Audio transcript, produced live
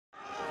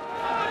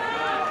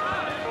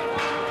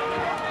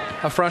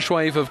A fresh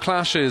wave of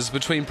clashes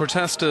between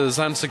protesters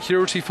and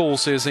security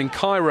forces in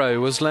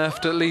Cairo has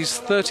left at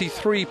least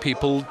 33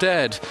 people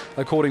dead,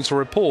 according to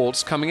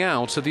reports coming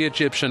out of the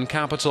Egyptian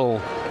capital.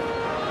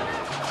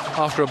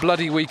 After a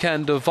bloody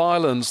weekend of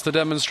violence, the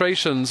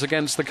demonstrations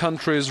against the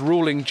country's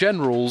ruling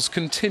generals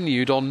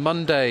continued on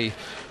Monday.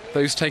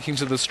 Those taking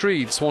to the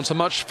streets want a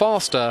much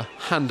faster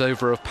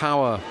handover of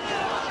power.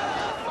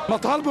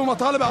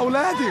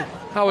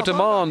 Our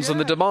demands and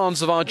the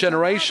demands of our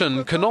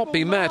generation cannot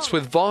be met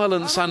with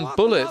violence and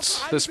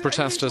bullets, this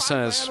protester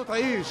says.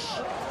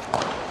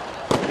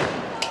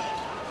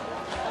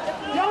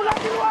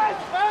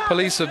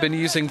 Police have been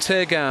using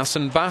tear gas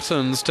and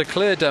batons to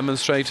clear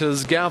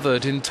demonstrators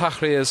gathered in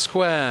Tahrir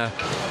Square.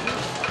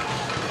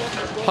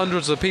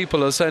 Hundreds of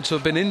people are said to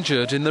have been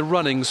injured in the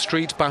running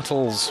street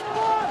battles.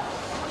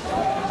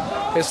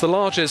 It's the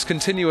largest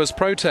continuous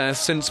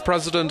protest since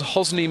President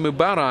Hosni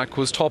Mubarak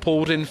was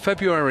toppled in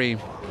February.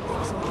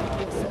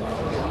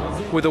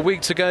 With a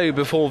week to go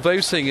before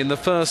voting in the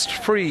first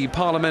free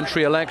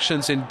parliamentary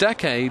elections in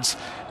decades,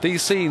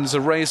 these scenes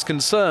have raised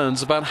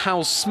concerns about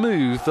how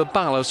smooth the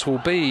ballot will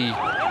be.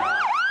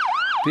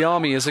 The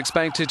army is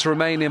expected to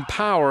remain in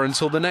power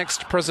until the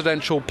next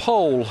presidential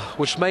poll,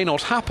 which may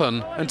not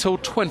happen until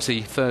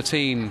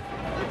 2013.